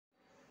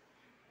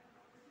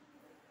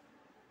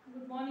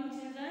Morning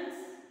children.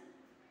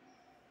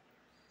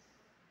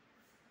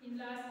 In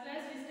last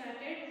class we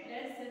started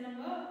lesson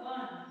number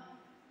 1.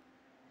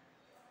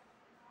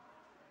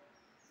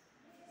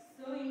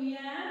 So India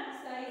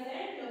size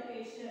and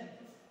location.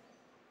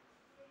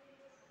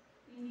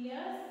 India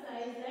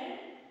size and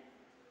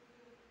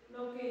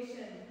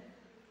location.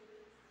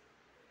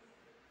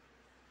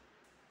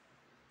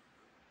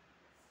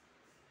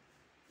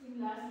 In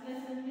last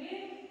lesson we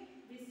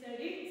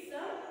studied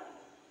some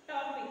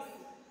topics.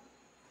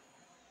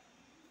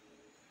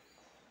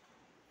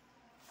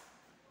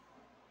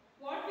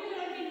 What we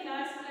learned in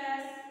last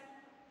class?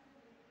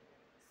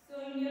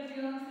 So India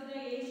belongs to the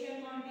Asia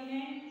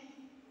continent.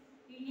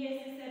 India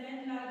is the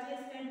 7th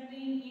largest country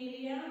in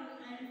area,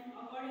 and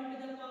according to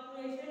the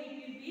population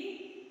it will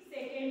be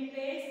second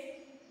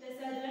place. The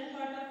southern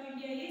part of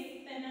India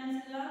is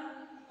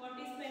peninsula. What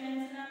is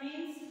peninsula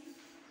means?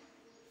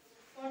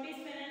 What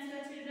is peninsula,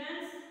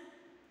 children?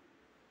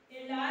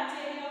 A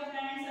large area of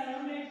land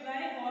surrounded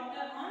by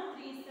water on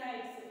three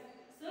sides.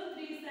 So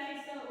three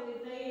sides of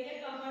the area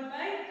covered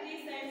by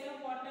three sides of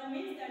water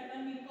means that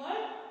one we call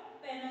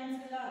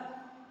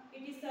peninsula.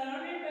 It is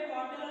surrounded by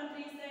water on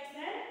three sides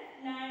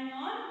and land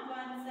on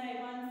one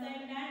side. One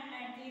side land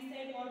and three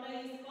side water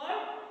is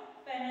called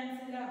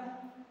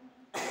peninsula.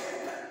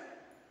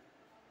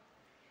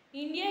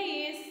 India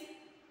is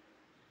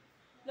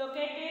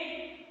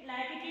located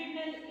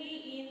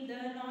latitudinally in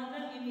the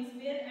northern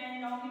hemisphere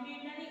and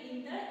longitudinally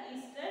in the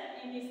eastern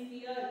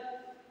hemisphere.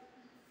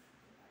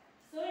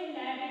 So in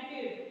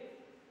latitude,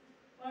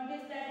 what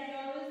is latitude?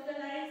 Always the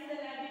lines, the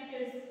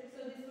latitudes.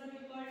 So this one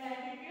we call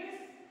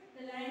latitudes.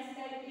 The lines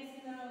like this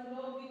in the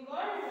globe we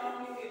call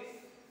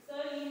longitudes.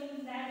 So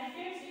in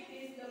latitudes it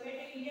is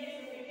located, India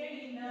is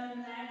located in the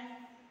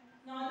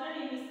northern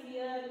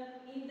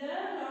hemisphere. In the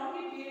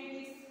longitude it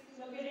is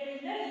located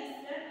in the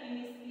eastern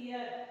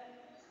hemisphere.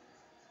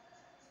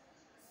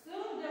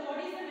 So what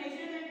is the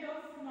measurement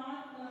of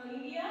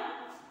India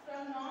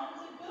from north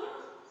to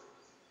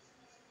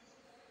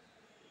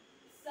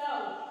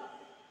south?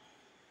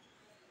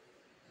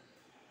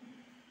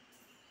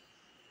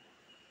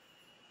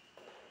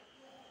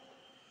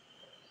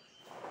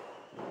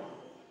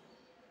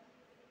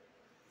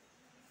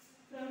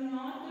 From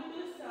north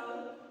to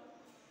south,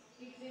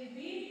 it will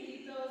be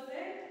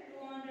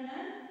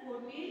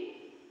 3,214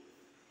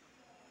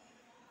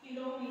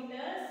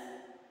 kilometers,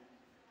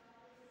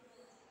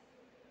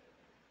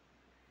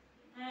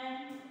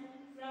 and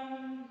from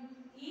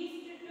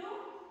east to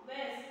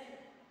west,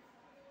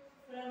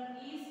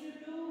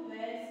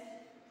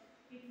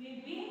 it will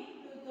be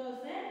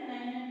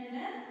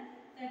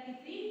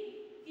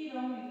 2,933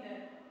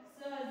 kilometers.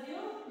 So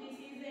assume this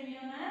is a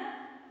map.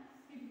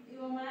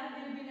 Your map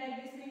will be like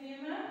this in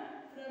your map.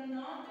 From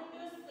north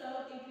to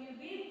south it will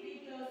be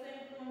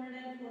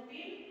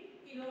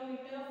 3,214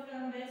 kilometers.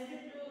 From west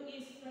to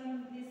east, from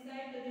this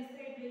side to this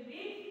side will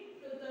be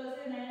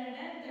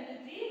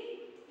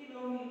 2,933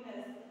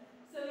 kilometers.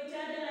 So which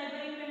are the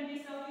neighboring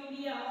countries of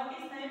India? What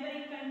is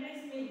neighboring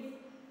countries means?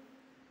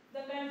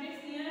 The countries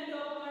near to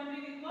our country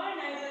we call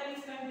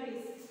neighboring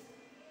countries.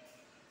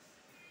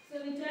 So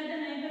which are the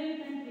neighboring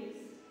countries?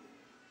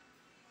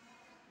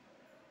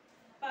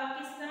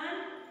 Pakistan,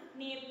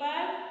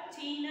 Nepal,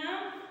 China,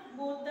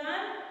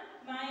 Bhutan,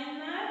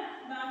 Myanmar,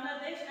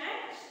 Bangladesh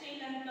and Sri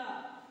Lanka.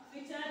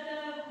 Which are the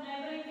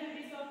neighboring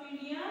countries of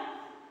India?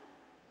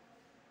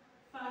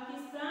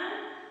 Pakistan,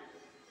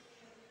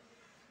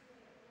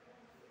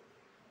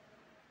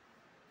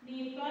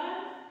 Nepal,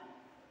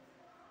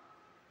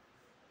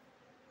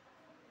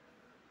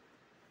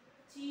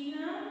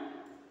 China,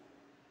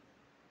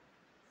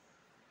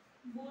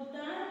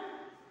 Bhutan,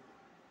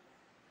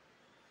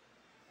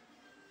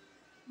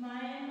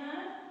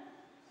 Myanmar,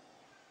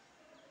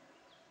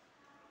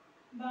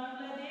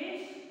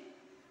 Bangladesh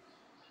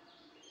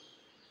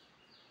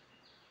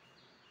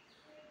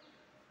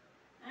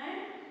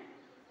and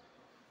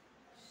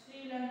Sri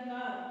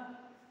Lanka.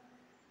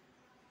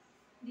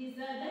 These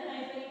are the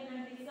neighboring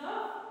countries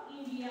of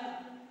India.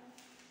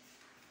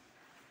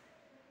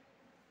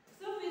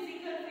 So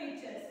physical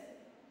features.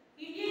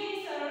 India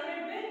is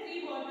surrounded by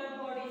three water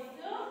bodies.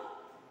 So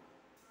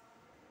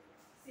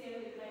save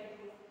it like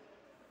this.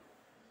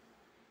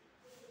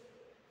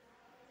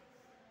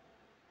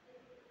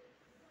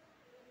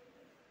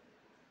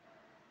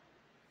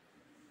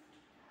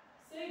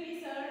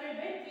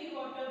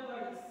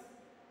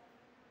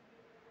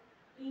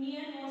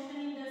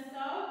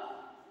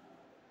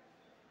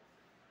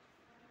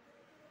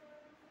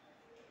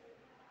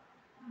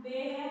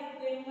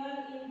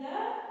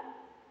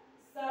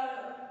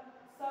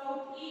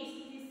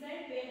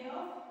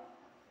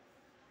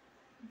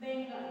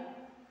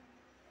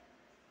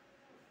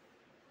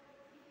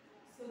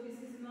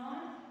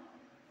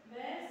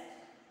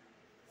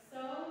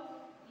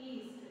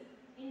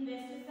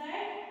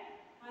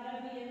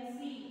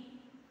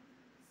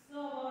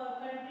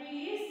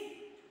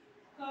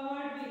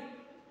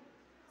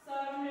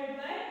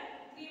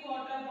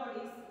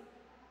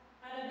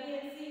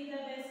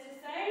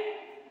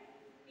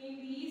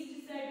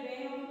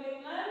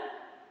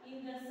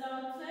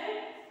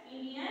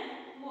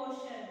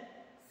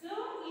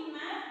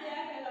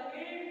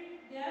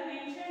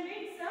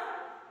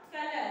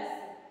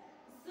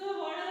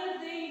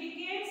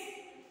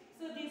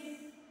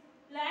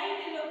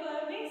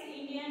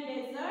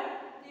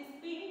 desert. This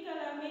pink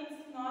color means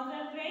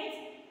northern plains.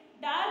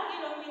 Dark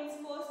yellow means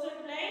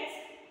coastal plains.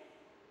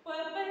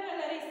 Purple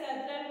color is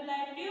southern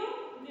plateau.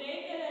 Grey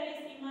color is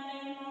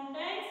Himalayan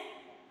mountains.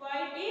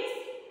 White is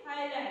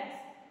highlands.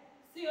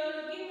 So you are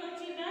looking on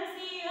children.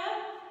 See here.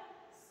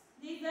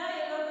 These are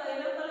yellow color.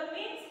 Yellow color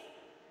means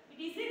it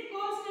is a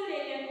coastal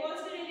area.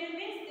 Coastal area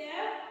means there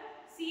are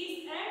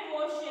seas and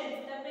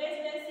oceans. The place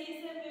where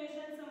seas and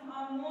oceans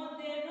are more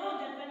there. No,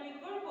 that can be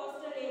called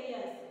coastal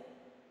areas.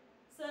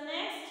 So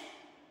next,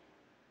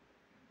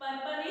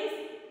 purple is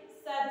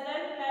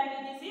southern plateau.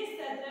 This is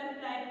southern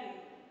plateau.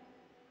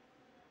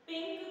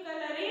 Pink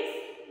color is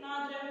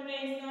northern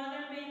plains.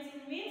 Northern plains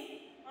means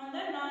on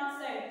the north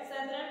side.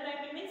 Southern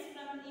plateau means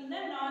from in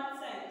the north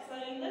side.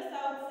 Sorry, in the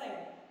south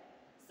side.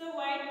 So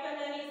white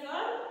color is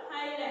all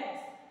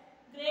highlands.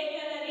 Grey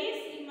color is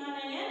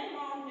Himalayan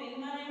mountain.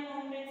 Himalayan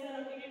mountains are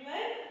located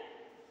by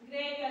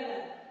grey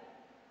color.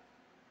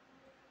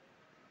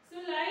 So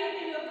light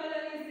yellow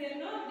color is there.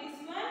 No, this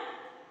one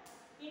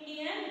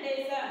Indian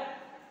desert.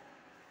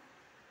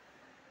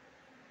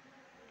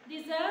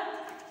 Desert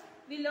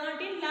we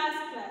learned in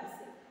last class.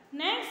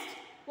 Next,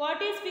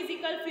 what is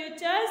physical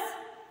features?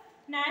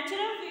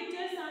 Natural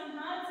features on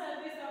Earth's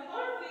surface are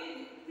called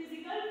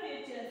physical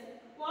features.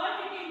 What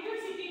it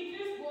includes? It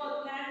includes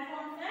both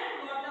landforms and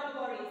water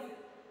bodies.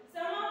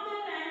 Some of the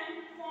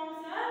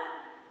landforms are,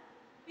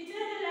 which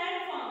are the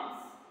landforms?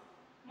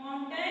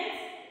 Mountains,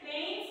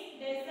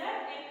 plains,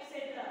 desert, etc.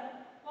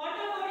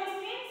 Water bodies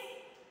means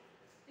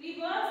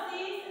rivers,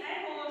 seas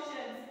and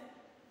oceans.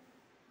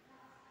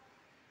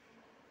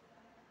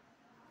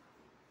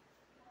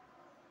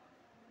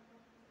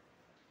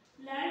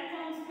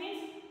 Landforms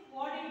means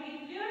what it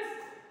includes?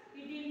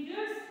 It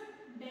includes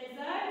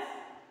deserts,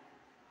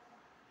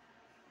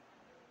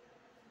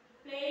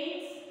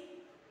 plains,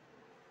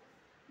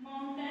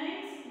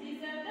 mountains.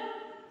 These are the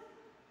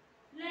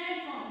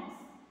landforms.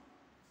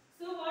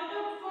 So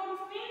water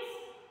forms means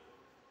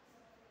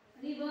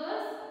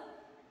rivers,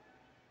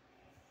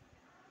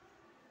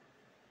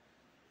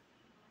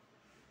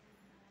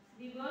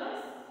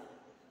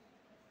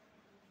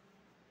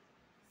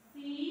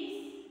 seas.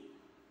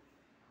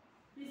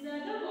 These are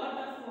the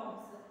water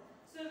forms.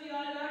 So we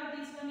all learned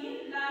this one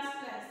in last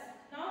class.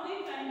 Now we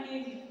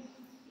continue.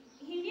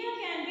 India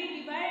can be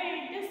divided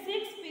into 6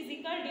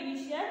 physical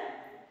divisions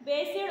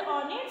based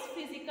on its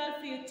physical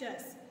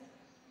features.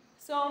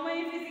 So how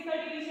many physical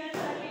divisions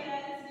are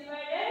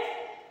divided?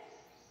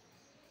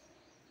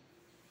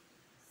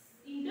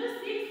 Into 6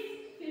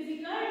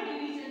 physical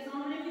divisions. How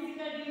many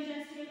physical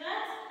divisions, children?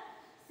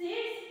 6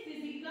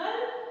 physical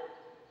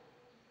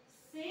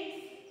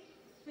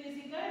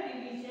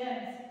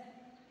divisions.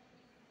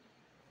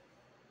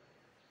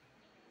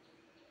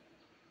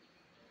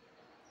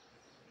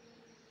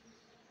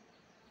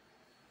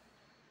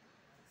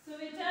 So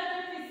which are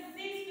the 6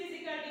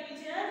 physical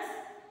divisions?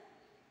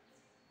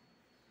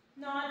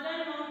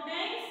 Northern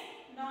mountains,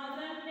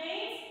 northern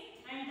plains,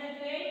 and the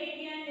great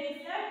Indian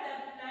desert, the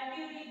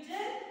plateau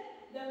region,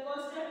 the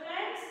coastal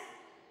plains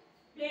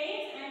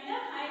and the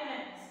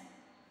highlands.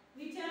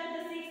 Which are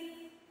the 6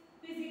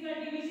 physical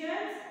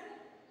divisions?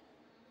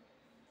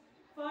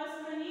 First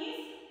one is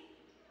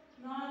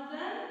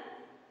northern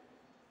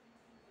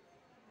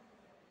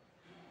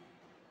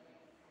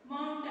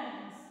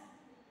mountains.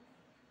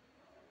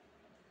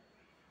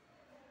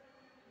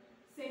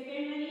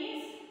 Second one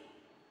is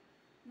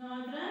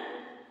northern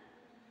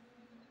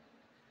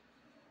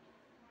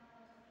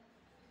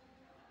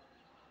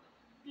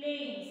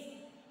plains.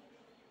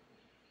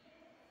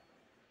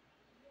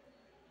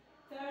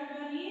 Third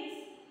one is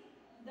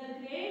the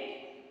great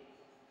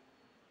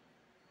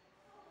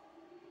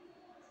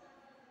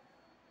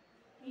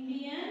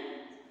Indian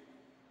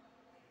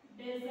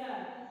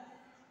desert.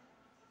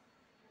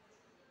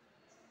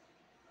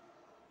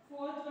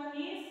 Fourth one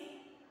is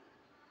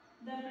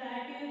the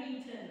plateau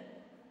region.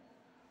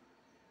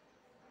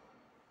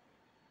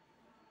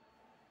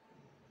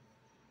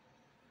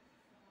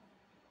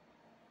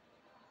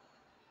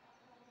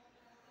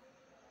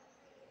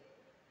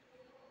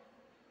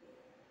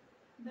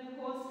 The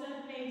coastal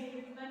plains.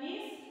 Which one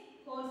is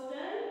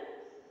coastal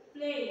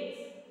plains?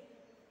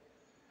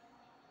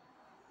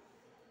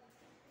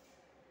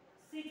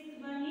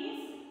 Sixth one is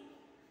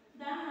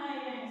the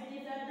highlands.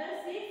 These are the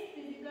 6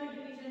 physical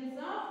divisions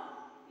of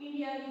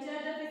India. Which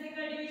are the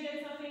physical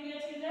divisions of India,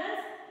 children?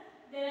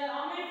 There are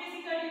how many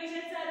physical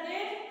divisions are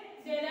there?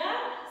 There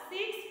are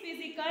 6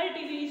 physical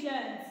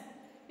divisions.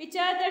 Which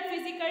are the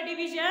physical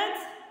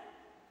divisions?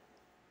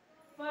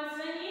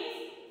 First one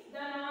is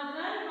the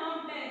northern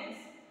mountains.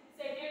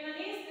 Second one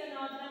is the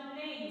northern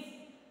plains.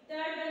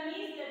 Third one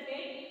is the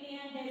great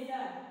Indian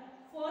desert.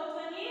 Fourth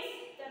one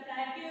is the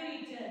plateau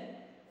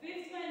region.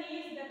 Fifth one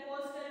is the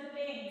coastal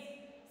plains.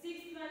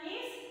 Sixth one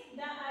is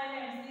the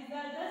islands. These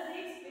are the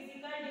 6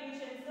 physical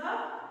divisions of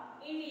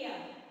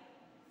India.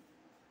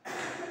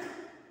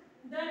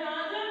 The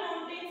northern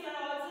mountains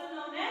are also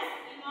known as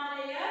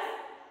Himalayas.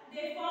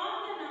 They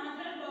form the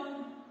northern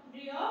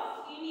boundary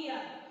of India.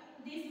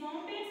 These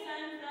mountains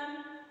run from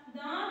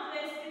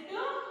northwest to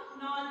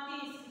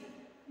northeast.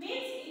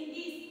 Means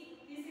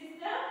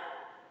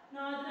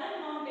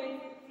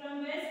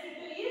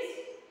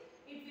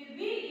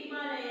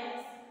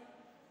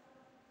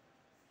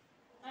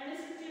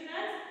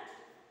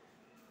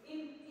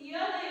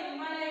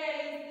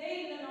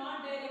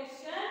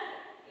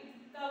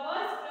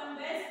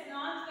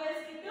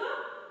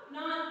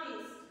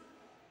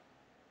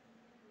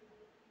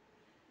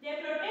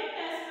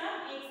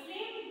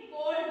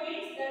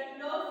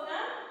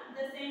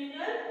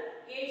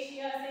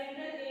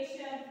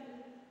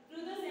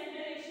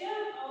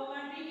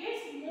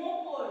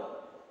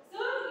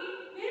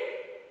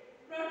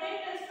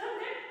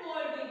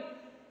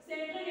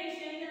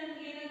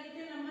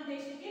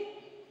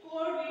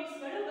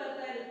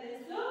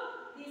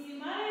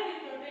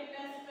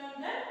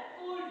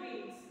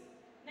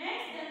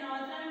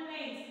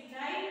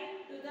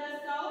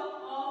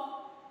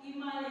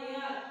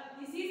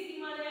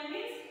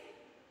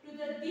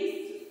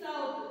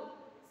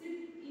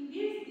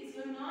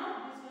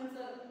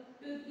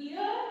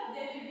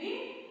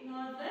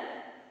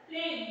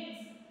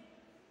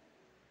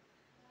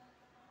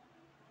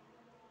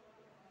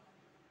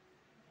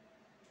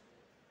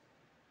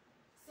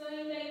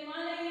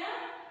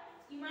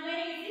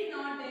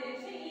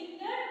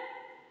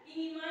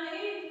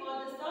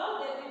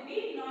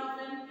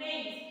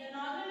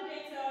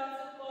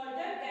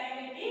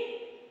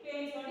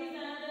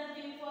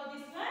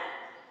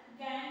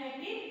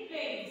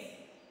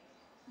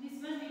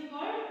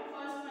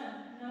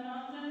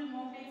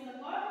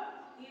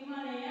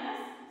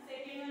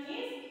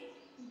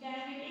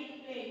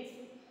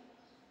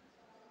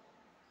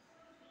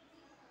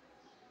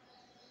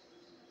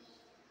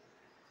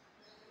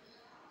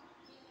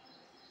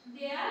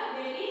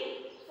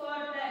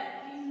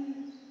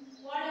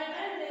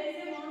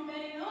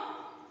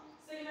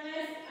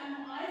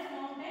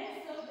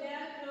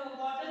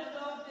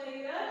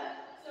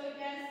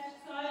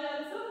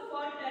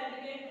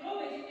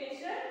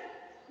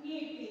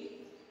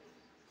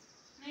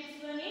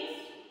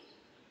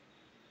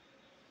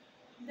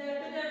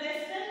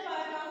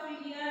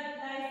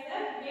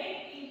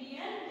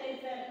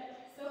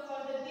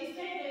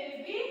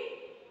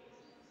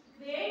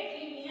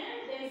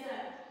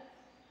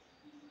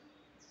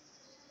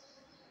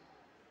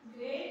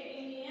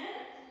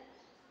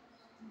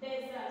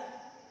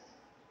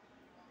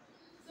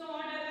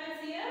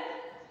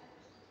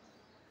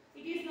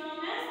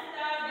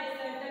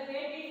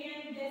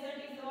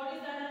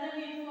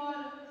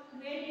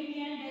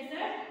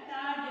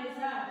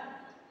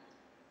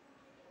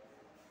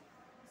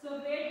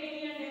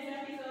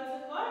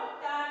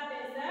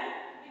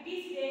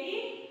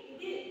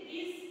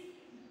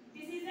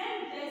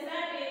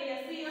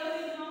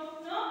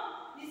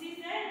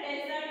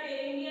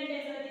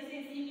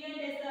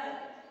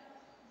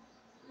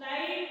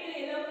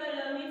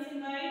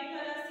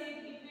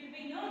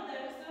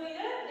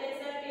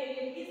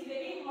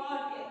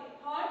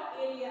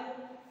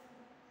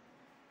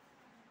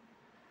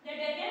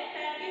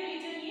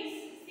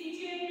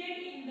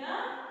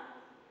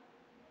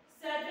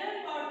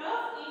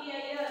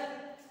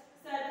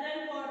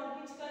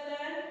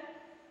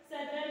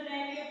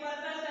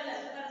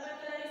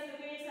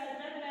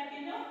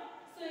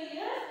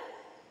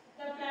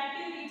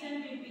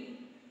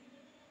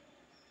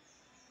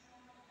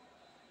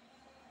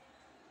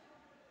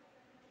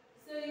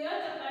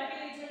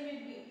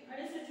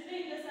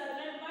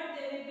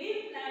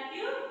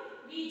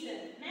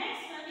region.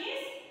 Next one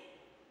is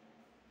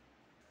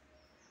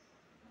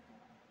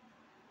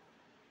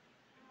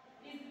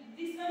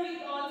this one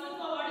we also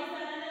call, what is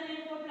another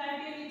name for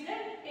plateau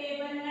region?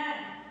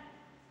 Tableland.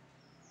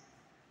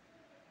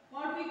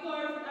 What we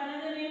call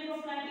another name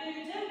for plateau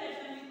region? That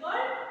one we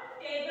call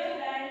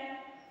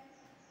tableland.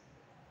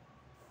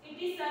 It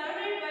is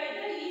surrounded by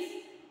the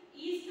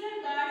eastern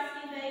Ghats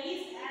in the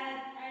east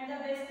and the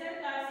western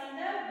Ghats in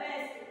the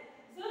west.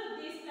 So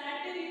this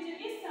plateau region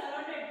is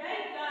surrounded by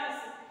Ghats.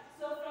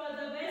 So from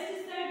the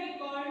west side we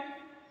call,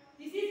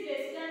 this is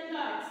western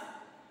Ghats.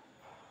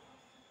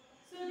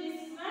 So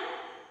this one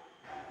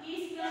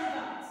eastern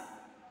Ghats.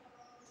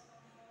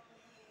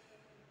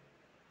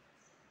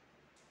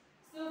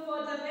 So for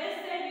the west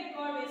side we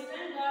call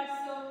western Ghats.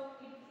 So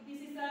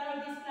this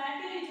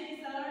plateau region is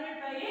surrounded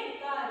by a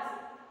Ghats.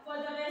 For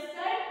the west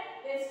side,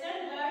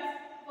 western Ghats.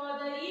 For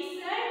the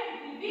east side, it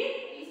will be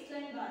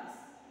eastern Ghats.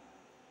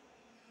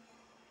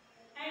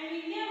 And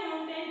Vindhya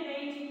mountain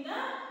range in the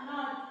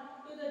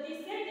north. To the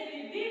this side, there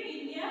will be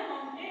Vindhya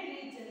mountain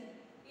region.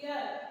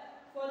 Here,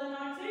 for the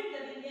north side,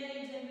 the Vindhya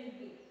region will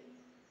be.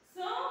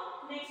 So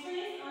next one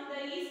is on the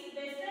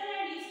western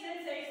and eastern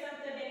sides of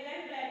the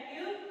Deccan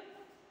Plateau,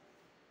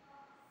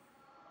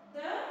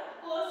 the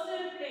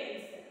coastal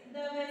plains.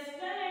 The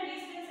western and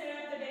eastern side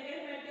of the Deccan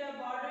Plateau are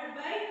bordered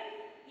by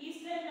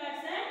eastern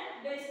Ghats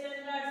and western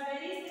Ghats.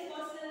 Where is the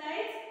coastal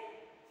lines?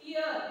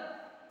 Here.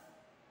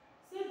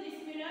 So this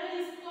middle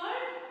is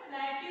called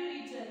plateau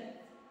region.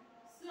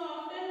 So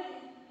after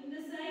in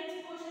the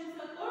sides portions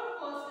are called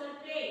coastal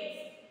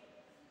plains.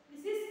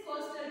 This is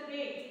coastal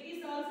plains. It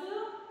is also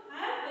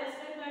have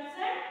western Ghats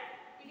and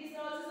it is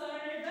also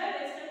surrounded by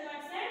western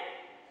Ghats and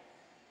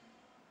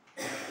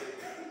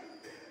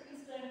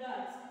eastern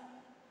Ghats.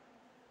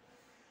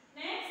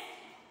 Next,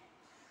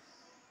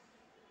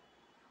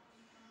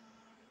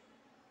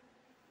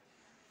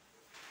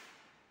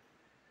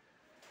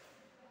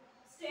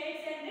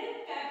 states and their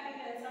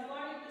capitals.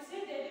 According to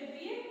state, there will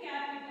be a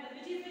capital.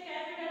 Which is the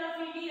capital of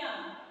India?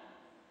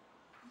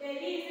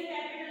 Delhi is the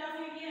capital of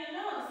India.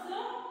 No. So,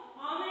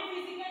 how many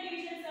physical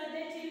divisions are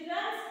there,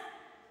 children?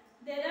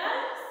 There are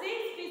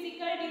 6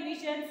 physical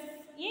divisions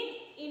in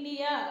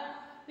India.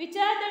 Which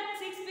are the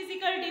 6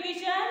 physical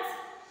divisions?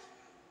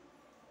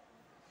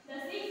 The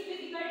 6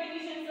 physical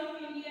divisions of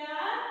India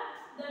are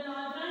the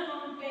northern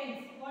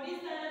mountains. What is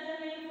another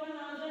name for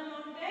northern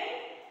mountain?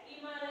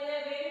 Himalaya.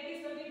 Where it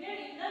is located?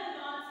 In the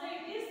north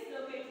side it is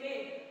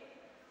located.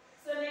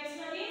 So next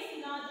one is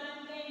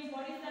northern plains.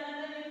 What is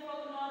another name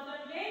for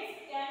northern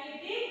plains?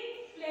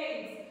 Gangetic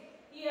plains.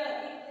 Here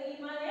in the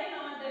Himalaya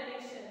north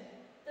direction.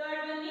 Third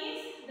one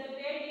is the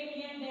Great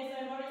Indian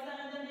Desert. What is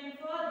another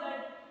name for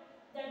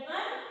that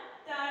one?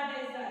 Thar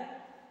Desert.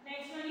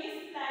 Next one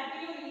is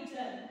plateau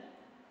region.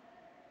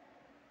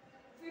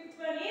 Fifth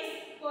one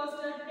is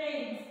coastal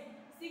plains.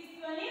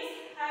 Sixth one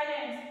is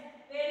highlands.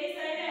 Where is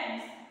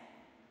highlands?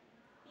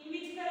 In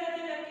which color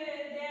they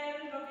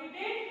are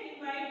located? In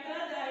white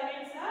color the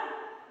highlands are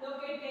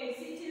located.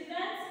 See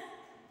children?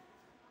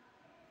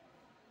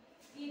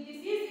 This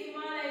is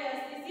Himalayas.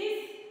 This is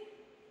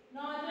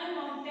northern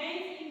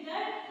mountains.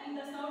 In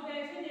the south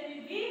direction there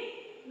will be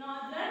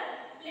northern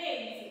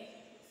plains.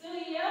 So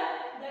here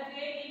the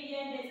Great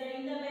Indian Desert.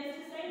 In the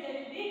west side there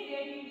will be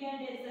Great Indian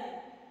Desert.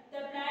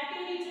 The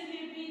plateau region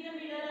will be in the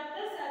middle of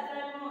the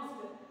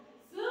southernmost.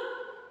 So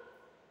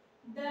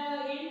the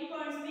end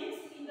points means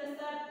in the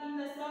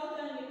south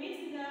only, means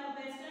in the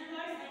western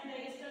Ghats and the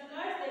eastern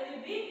Ghats there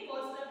will be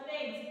coastal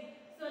plains.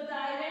 So the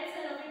islands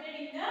are located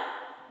in the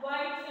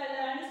white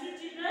color. Understood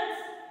children?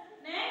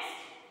 Next,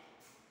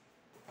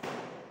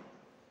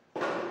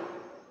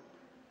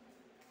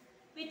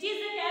 which is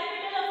the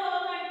capital of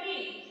our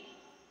country?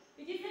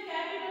 Which is the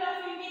capital of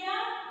India?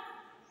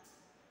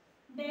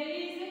 Delhi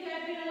is the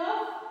capital of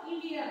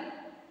India.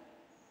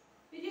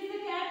 Which is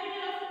the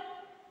capital of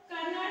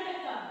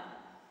Karnataka?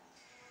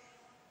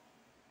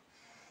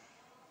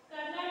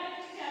 Karnataka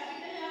is the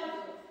capital of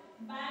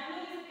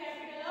Bangalore is the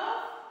capital of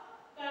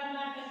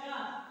Karnataka.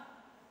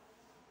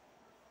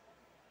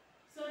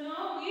 So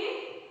now we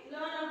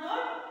learn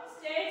about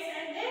states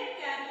and their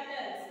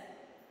capitals.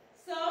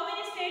 So how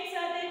many states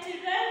are there,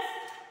 children?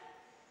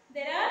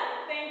 There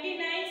are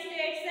 29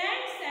 states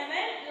and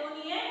 7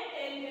 union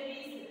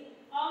territories.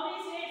 How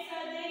many states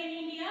are there in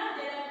India?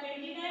 There are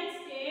 29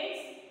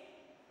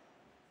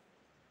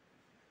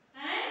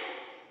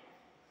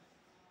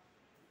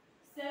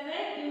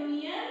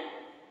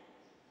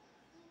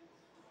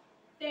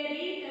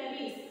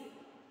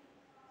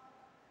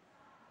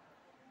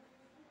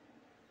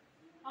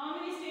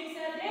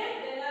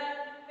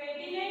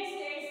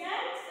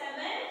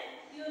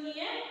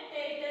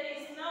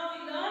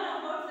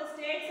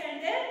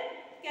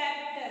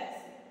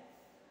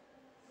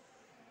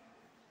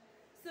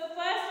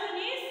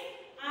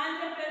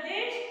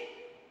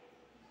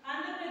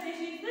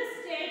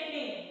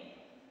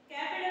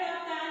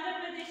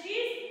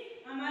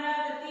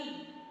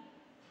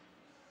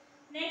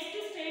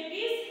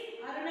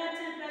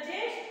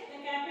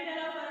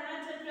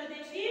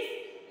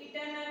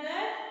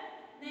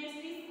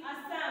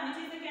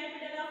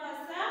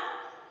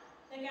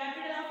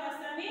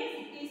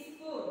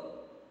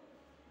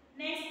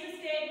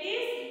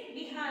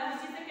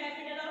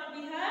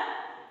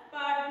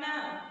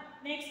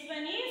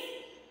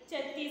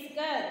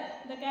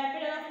 Chhattisgarh. The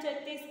capital of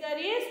Chhattisgarh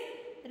is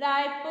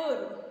Raipur.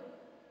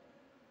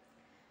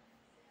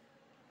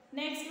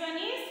 Next one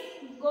is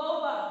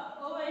Goa.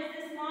 Goa is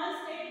a small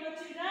state for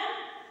children.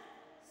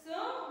 So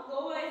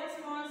Goa is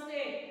a small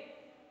state.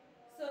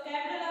 So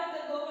capital of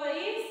the Goa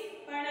is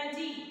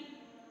Panaji.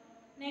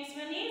 Next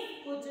one is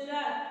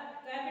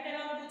Gujarat. Capital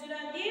of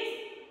Gujarat is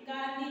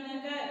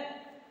Gandhinagar.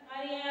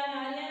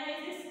 Haryana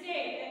is a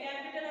state. The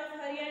capital of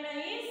Haryana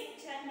is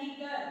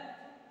Chandigarh.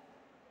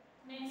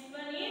 Next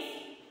one is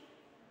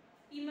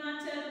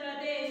Himachal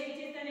Pradesh,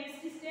 which is the next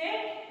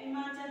state,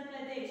 Himachal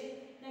Pradesh.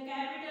 The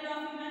capital of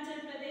Himachal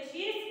Pradesh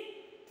is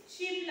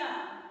Shimla.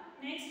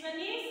 Next one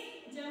is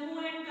Jammu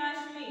and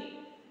Kashmir.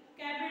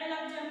 Capital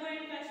of Jammu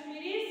and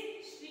Kashmir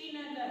is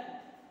Srinagar.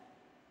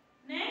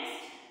 Next,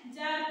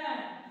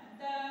 Jharkhand.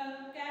 The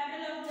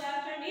capital of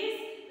Jharkhand is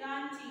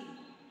Ranchi.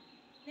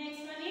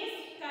 Next one is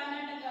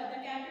Karnataka. The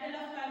capital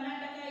of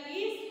Karnataka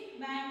is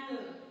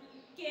Bangalore.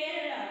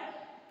 Kerala.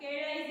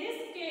 Kerala is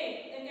a state.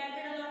 The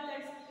capital of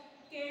that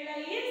Kerala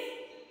is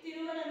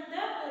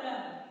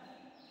Thiruvananthapuram.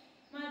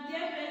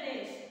 Madhya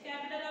Pradesh.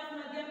 Capital of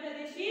Madhya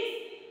Pradesh is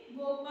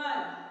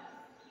Bhopal.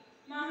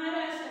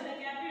 Maharashtra. The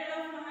capital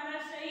of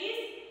Maharashtra is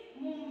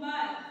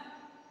Mumbai.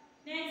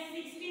 Next,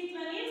 16th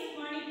one is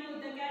Manipur.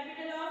 The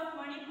capital of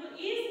Manipur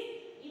is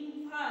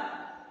Imphal.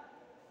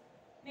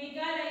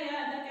 Meghalaya.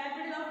 The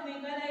capital of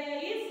Meghalaya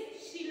is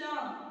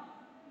Shillong.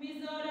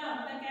 Mizoram.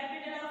 The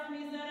capital of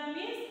Mizoram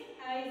is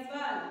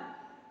Aizawl.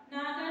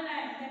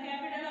 Nagaland. The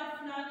capital of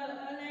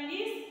Nagaland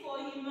is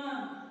Kohima.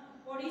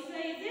 Odisha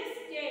is a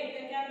state.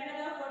 The capital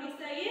of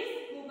Odisha is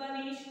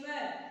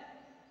Bhubaneswar.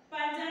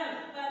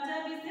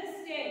 Punjab is the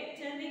state.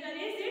 Chandigarh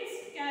is its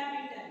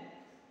capital.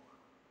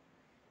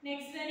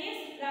 Next one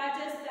is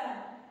Rajasthan.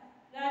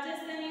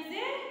 Rajasthan is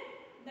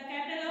the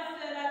capital of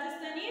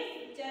Rajasthan is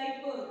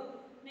Jaipur.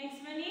 Next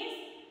one is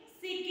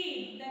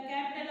Sikkim. The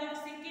capital of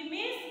Sikkim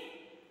is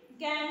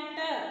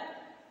Gangtok.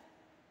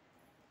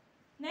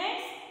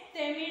 Next,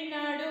 Tamil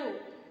Nadu.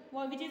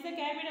 Which is the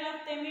capital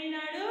of Tamil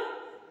Nadu?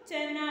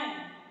 Chennai.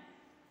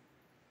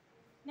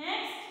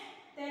 Next,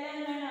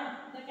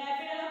 Telangana. The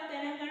capital of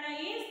Telangana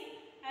is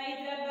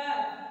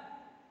Hyderabad.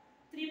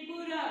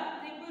 Tripura.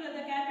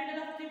 The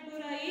capital of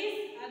Tripura is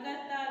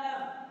Agartala.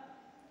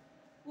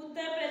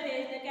 Uttar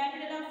Pradesh. The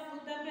capital of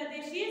Uttar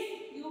Pradesh is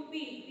UP.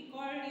 We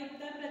call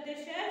Uttar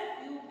Pradesh as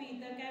UP.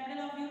 The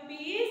capital of UP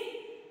is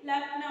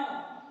Lucknow.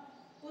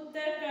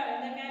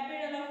 Uttarakhand. The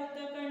capital of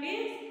Uttarakhand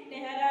is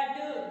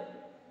Dehradun.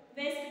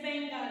 West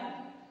Bengal.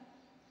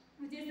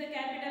 Which is the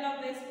capital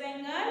of West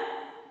Bengal?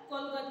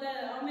 Kolkata.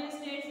 How many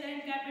states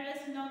and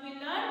capitals now we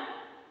learn?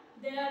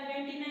 There are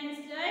 29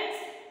 states.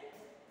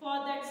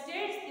 For that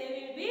states there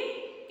will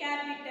be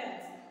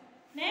capitals.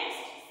 Next,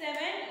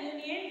 7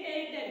 union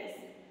territories.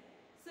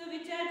 So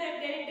which are the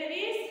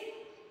territories?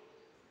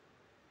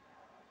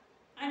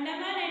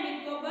 Andaman and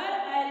Nicobar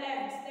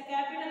Islands. The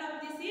capital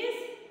of this is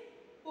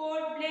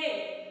Port Blair.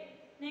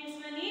 Next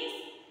one is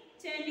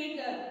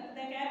Chandigarh.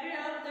 The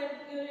capital of the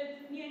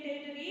union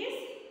territory is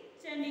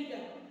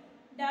Chandigarh.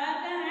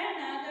 Dadra and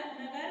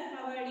Nagar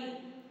Haveli.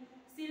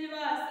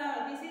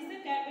 Silvassa. This is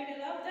the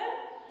capital of the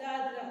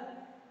Dadra.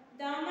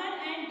 Daman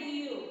and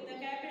Diu. The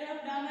capital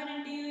of Daman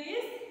and Diu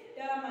is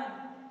Daman.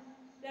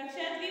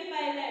 Lakshadweep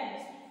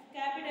Islands.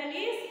 Capital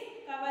is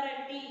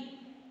Kavaratti.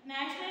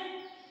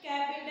 National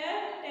capital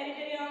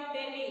territory of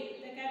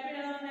Delhi. The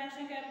capital of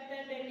national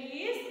capital Delhi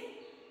is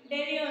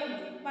Delhi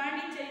only.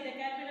 Pondicherry. The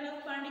capital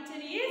of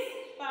Pondicherry is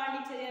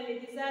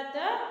Pondicherry. These are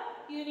the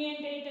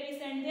union territories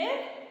and their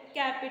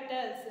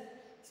capitals.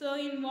 So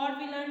in what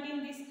we learned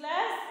in this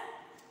class?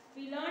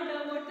 We learned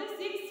about the 6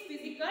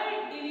 physical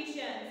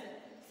divisions.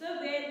 So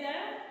where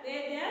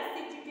they are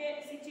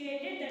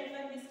situated, that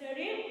one we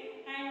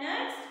studied. And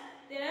next,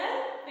 there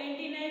are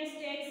 29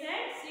 states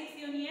and 7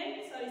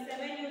 union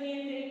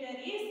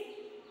territories.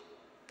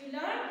 We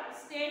learned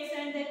states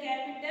and their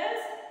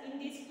capitals in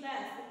this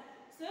class.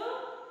 So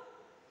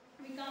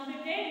we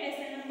completed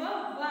lesson number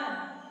 1.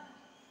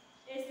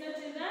 Yes, no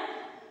children,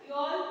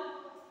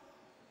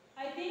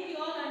 I think you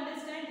all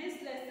understand this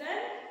lesson.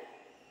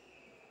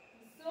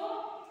 So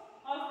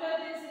after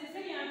this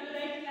lesson, you have to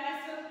write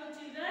classwork for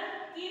children.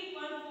 Keep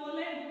one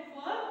folder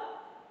for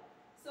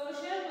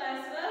social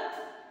classwork.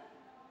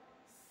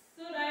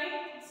 So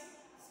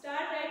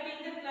start writing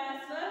the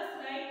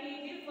classwork. Write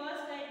neatly.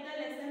 First write the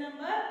lesson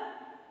number.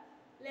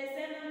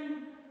 Lesson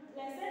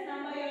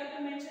number. You have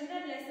to mention the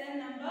lesson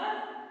number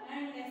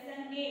and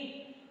lesson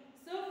name.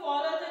 So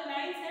follow the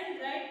lines and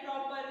write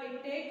properly.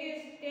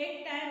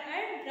 Take time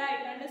and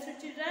write. Understood,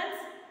 children?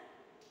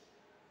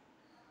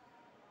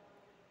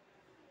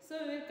 So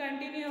we will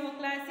continue our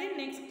class in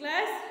next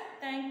class.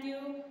 Thank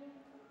you.